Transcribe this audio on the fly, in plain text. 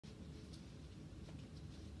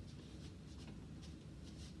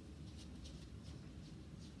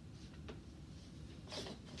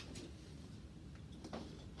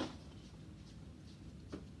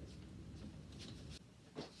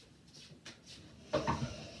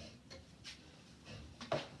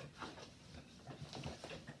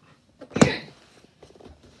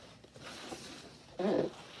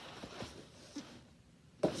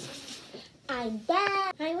I'm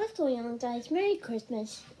back! Hi, what's going on, guys? Merry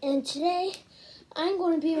Christmas. And today, I'm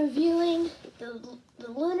going to be reviewing the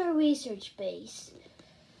Lunar Research Base.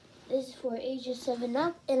 This is for ages 7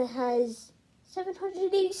 up, and it has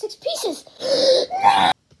 786 pieces!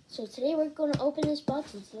 So today we're going to open this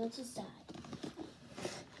box and see what's inside.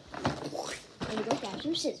 And go grab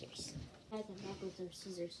some scissors. I can back with some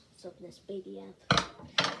scissors to open this baby up.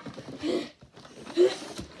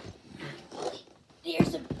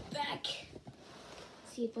 Here's the back.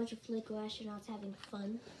 See a bunch of Flaco astronauts having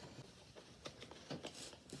fun.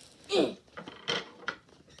 Hold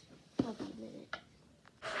on a minute.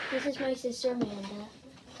 This is my sister Amanda.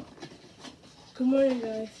 Good morning,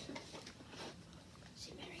 guys.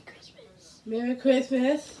 Say Merry Christmas. Merry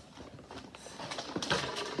Christmas.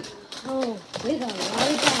 Oh, we got a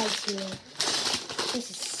lot of bags here.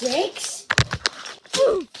 This is 6.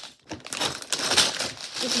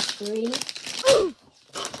 This is 3.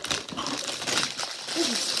 This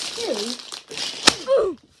is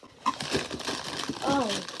 2. Oh.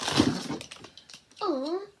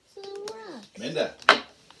 Aw, some rocks. Minda.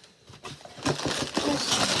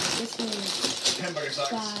 This one is Hamburger socks.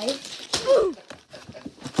 5.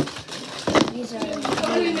 These are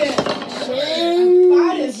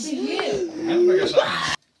Hamburger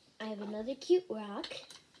socks. I have another cute rock.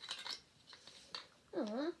 Aw, a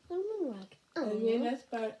moon rock. And then that's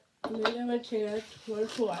about a chance for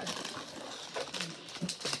 4.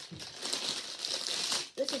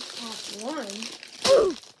 This is pack 1.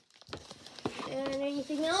 And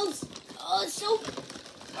anything else? Oh, it's so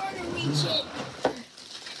hard to reach it.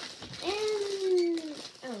 And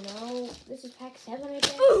I don't know. This is pack 7, I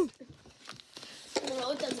guess. I don't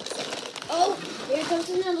know. It doesn't say. Oh, here comes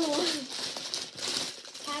another one.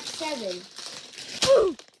 Pack 7.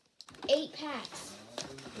 8 packs.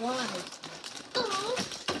 Why? Oh,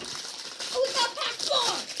 we got pack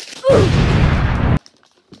 4.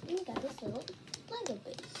 And we got this little Lego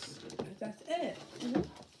base. That's it. Mm-hmm.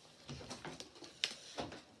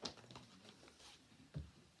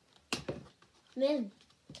 Min,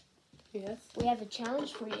 Yes. we have a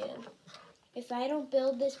challenge for you. If I don't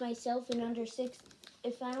build this myself in under 6,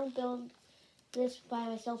 if I don't build this by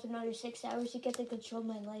myself in under 6 hours, you get to control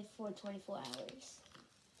my life for 24 hours.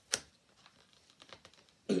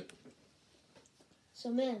 So,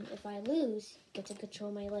 Min, if I lose, you get to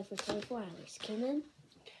control my life for 24 hours. Okay, Min?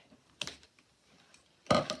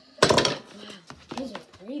 Wow, these are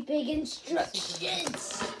pretty big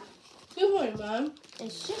instructions. Good morning, Mom.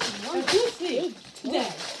 It's just one How'd you sleep big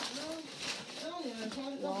today?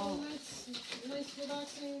 Wow.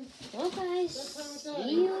 Well, guys,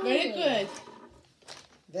 see you Very later. good.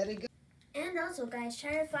 Very good. And also, guys,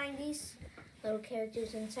 try to find these little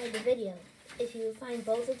characters inside the video. If you find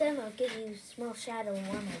both of them, I'll give you a small shadow in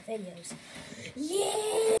one of my videos.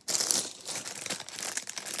 Yeah!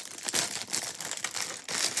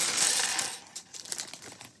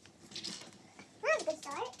 That's a good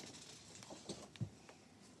start.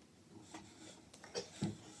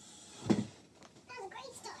 That was a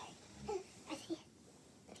great start.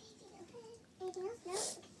 Anything else?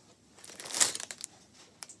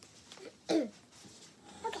 No?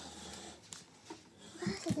 Okay.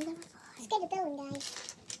 Let's get it going, guys.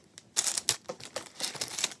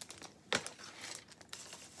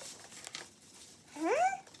 Huh?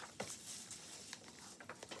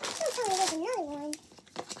 Don't tell me there's another one.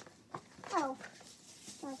 Oh.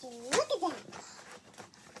 Would you look at them?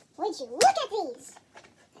 Would you look at these?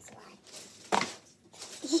 That's a lot.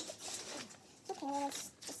 Okay, well, let's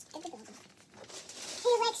just get it going.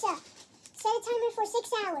 Hey, Alexa, set a timer for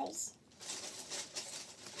 6 hours.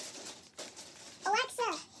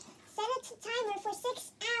 Alexa, set a timer for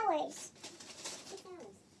 6 hours. 6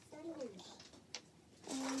 hours, starting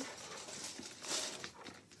now.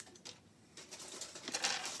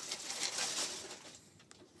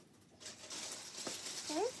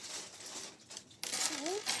 Huh?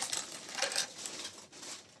 Okay.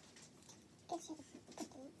 Guess you have to put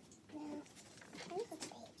them. No. Let me put the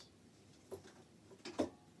page.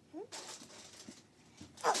 Huh?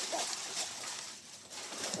 Oh, good.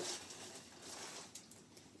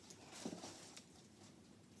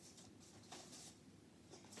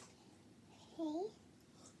 Okay.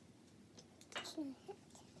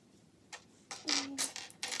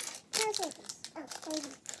 How's it? Oh, maybe.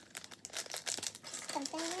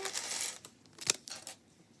 Something else. And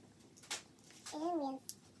we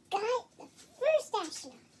have got the first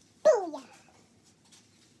astronaut. Booyah!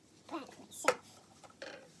 Proud of myself.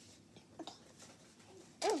 Okay.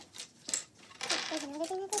 Oh. There's another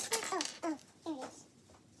thing that goes there? Oh, there it is.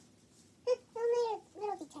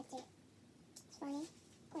 Little detector. It's funny.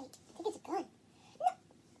 Wait, I think it's a gun. No.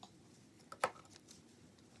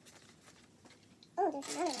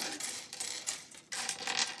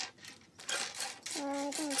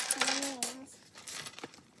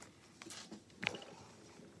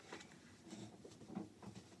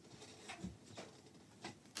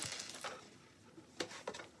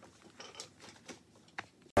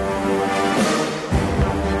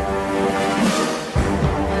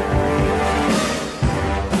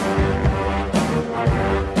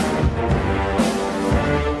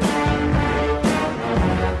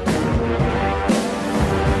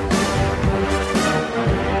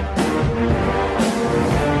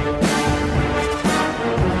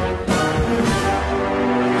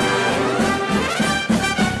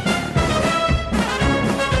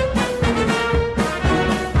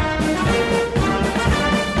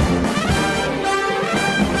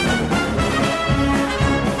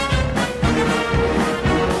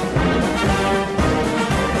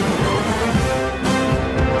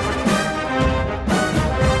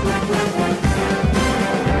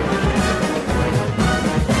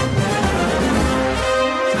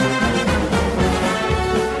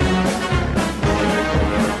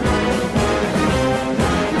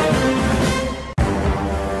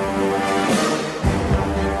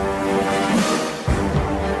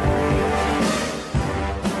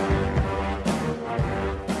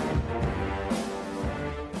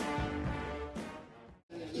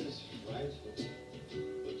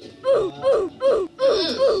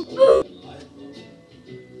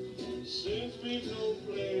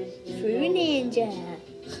 Fruit Ninja.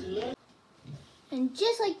 And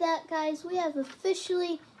just like that, guys, we have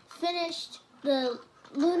officially finished the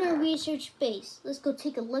Lunar Research Base. Let's go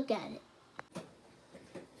take a look at it.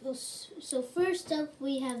 So first up,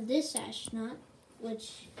 we have this astronaut,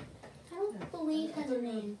 which I don't believe has a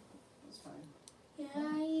name. That's fine. Yeah,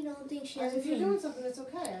 I don't think she has a If you're name. doing something, it's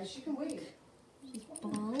okay. She can wait. She's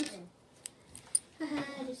bald. Haha,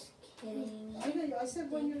 just kidding. I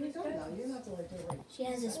said when you're done now. You don't have to like do it. She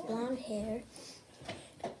has this blonde hair.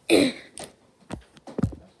 That's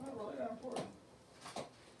not really that important.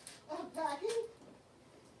 Packing?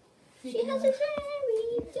 She has a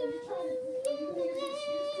very dark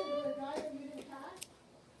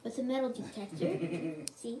with a metal detector.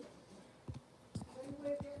 See?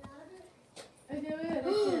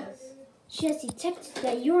 She has detected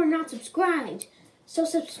that you are not subscribed. So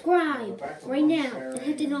subscribe right now and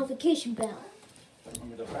hit the notification bell.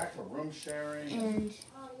 Go back for room sharing. And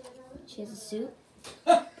she has a suit.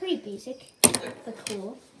 Pretty basic, but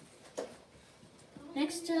cool.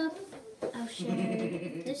 Next up, I'll show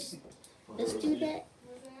you this dudette.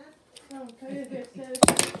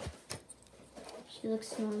 She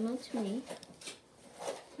looks normal to me.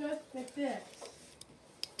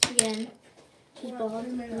 Again, she's bald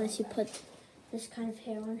unless you put this kind of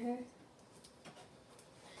hair on her.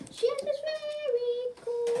 She has this very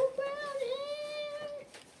cool brown hair.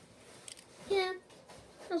 Yeah,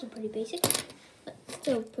 those are pretty basic, but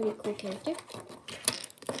still a pretty cool character.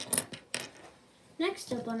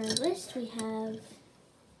 Next up on our list, we have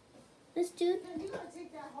this dude.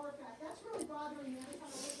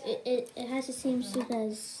 It has the same suit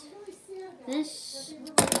as this.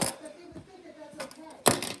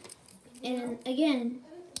 And again,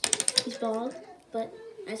 he's bald, but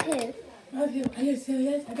has hair. Are you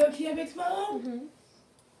serious? I don't care if it's small.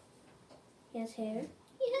 He has hair.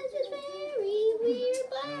 He has this very weird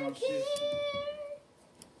black hair.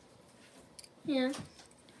 Yeah,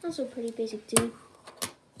 also pretty basic dude.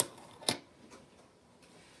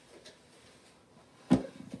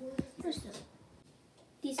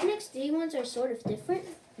 These next three ones are sort of different.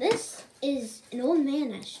 This is an old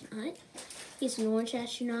man astronaut. He's an orange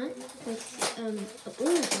astronaut with a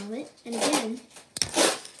blue helmet, and again,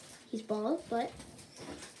 he's bald, but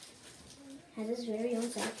has his very own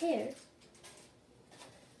set of hair.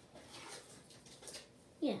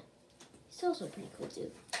 Yeah, he's also a pretty cool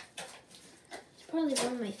dude. He's probably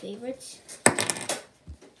one of my favorites.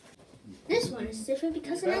 This one is different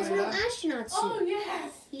because it has no astronaut suit. Oh,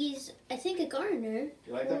 yes. He's, I think, a gardener.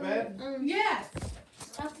 You like that bed? Yes.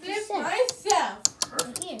 Top of the This set. myself.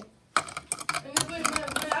 Right here.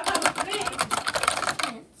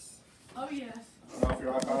 Pants. Oh, yes. I don't know if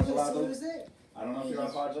your iPod's allowed What to. is it? I don't know if your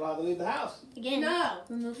iPod's allowed to leave the house. Again, No.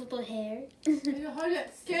 removable hair, You hold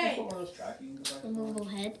it Can you straight. put one of those tracking devices on? removable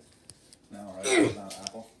head. No, right? It's not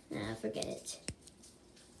Apple. Nah, forget it.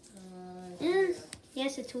 And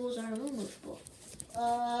yes, the tools are removable.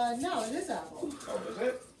 No, it is Apple. Oh, is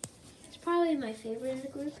it? It's probably my favorite in the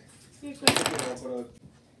group. We'll put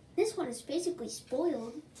This one is basically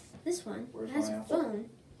spoiled. This one has a phone.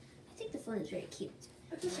 I think the phone is very cute.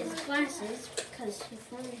 She has glasses because her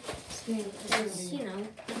phone is, you know,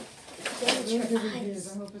 Damage Look her at it is.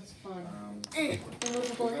 eyes. I hope it's fun.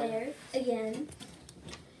 Removable hair again.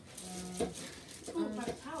 Oh, my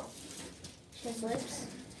pouch. She has lips.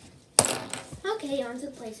 Okay, on to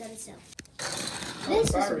the playset itself. Oh, This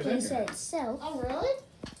is the the battery's in here. playset itself. Oh, really?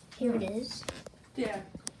 Here it is. Yeah,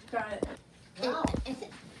 got it. Wow. I'm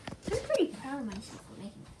pretty proud of myself for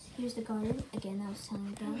making this. Here's the garden. Again, I was telling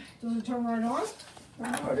you about. Does it turn right on? No,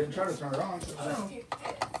 I didn't try to turn it on. Oh. It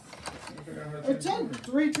It said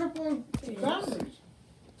 3 triple batteries.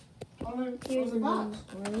 On Here's the the box.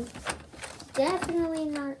 blue. Definitely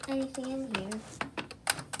not anything in here.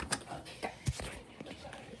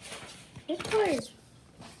 This part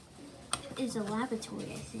is a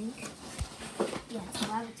laboratory, I think. Yeah, it's a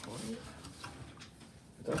laboratory.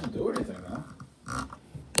 It doesn't do anything though.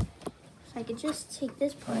 If I could just take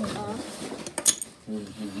this part off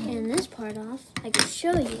and this part off, I could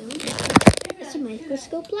show you. It's a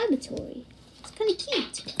microscope laboratory. It's kind of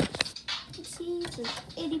cute. You see, it's a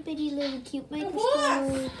itty bitty little cute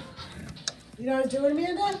microscope You know how to do it,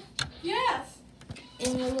 Amanda? Yes.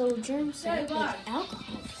 and a little germ set Yeah, with look.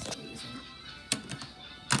 alcohol for some reason.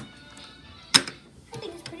 I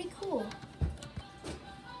think it's pretty cool.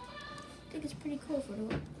 I think it's pretty cool for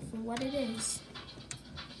what it is.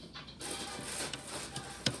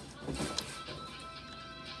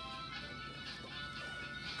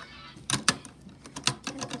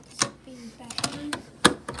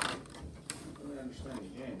 I don't understand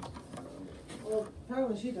the game. Well,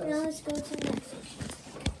 apparently she does. Now let's go to the next section.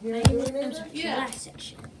 You know how to do it, I'm Amanda? sorry, Yeah. the last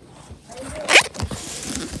section. How do you do it?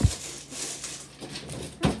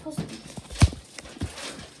 Not supposed to be.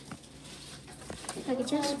 If I could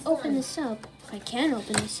just open this up, if I can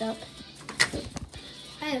open this up.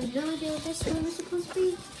 I have no idea what this room is supposed to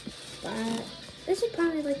be, but this is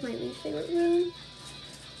probably like my least favorite room.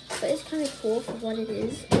 But it's kind of cool for what it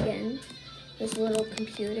is. Again, this little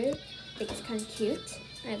computer. I think it's kind of cute.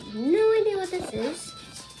 I have no idea what this is.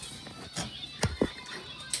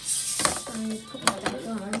 I put my back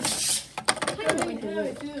on. I kind of like the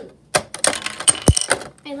roof.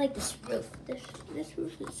 I like this roof. This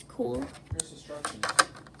roof is cool. Here's instructions.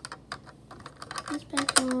 This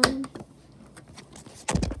back on.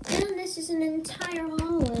 And this is an entire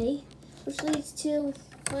hallway, which leads to,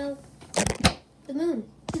 well, the moon.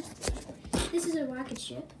 This is a rocket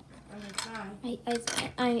ship.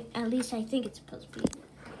 I at least I think it's supposed to be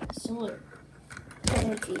a solar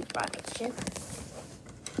energy rocket ship.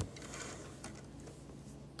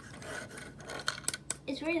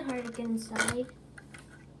 It's very hard to get inside.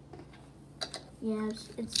 Yeah,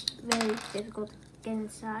 it's very difficult to get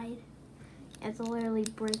inside. You have to literally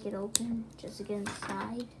break it open just to get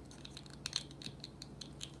inside.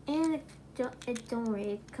 And don't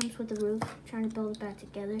worry, it comes with the roof. I'm trying to build it back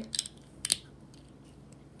together.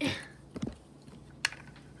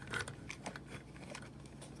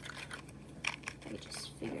 I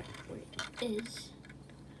just figure out where it is.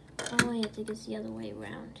 Oh, I think it's the other way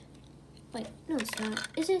around. Wait, no, it's not.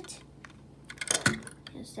 Is it?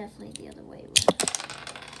 Yeah, it's definitely the other way around.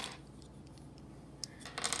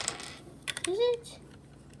 Is it?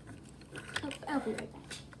 Oh, I'll be right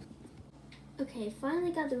back. Okay,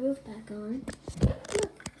 finally got the roof back on.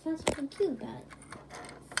 Look, I found something cute about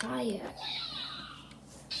it. Fire.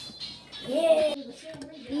 Yeah!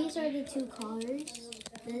 These are the two colors.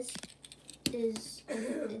 This is,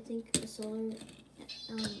 I think, a solar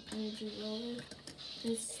energy roller.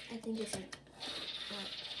 This, I think, is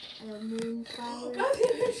a moon flower. Go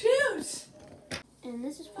get your shoes. And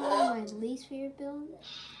this is probably my least favorite build.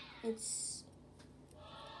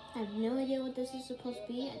 I have no idea what this is supposed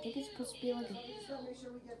to be. I think it's supposed to be like a... I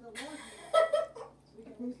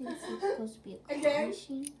don't think it's supposed to be a claw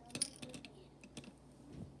machine.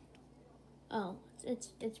 Oh,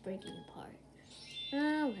 it's breaking apart.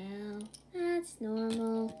 Oh well, that's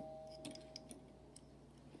normal.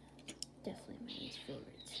 Definitely my least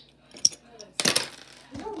favorite.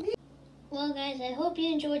 Well guys, I hope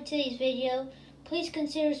you enjoyed today's video. Please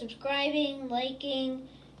consider subscribing, liking,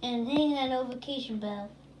 and hitting that notification bell.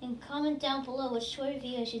 And comment down below what short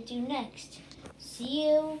video I should do next. See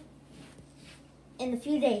you in a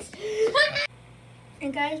few days.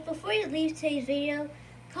 And guys, before you leave today's video,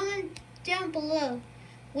 comment down below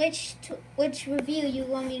which review you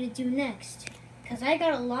want me to do next. Because I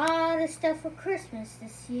got a lot of stuff for Christmas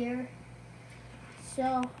this year.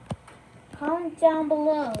 So, comment down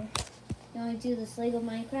below. You want to do this Lego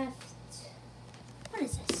Minecraft? What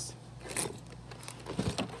is this?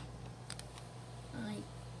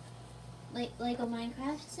 Lego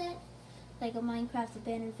Minecraft set, Lego Minecraft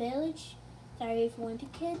Abandoned Village, Diary of a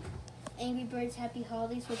Wimpy Kid, Angry Birds Happy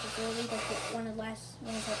Holidays, which is literally like one of our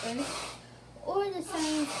Earth, or the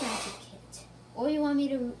Science Magic Kit. Or you want me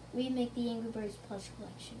to remake the Angry Birds plush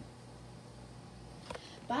collection.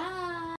 Bye!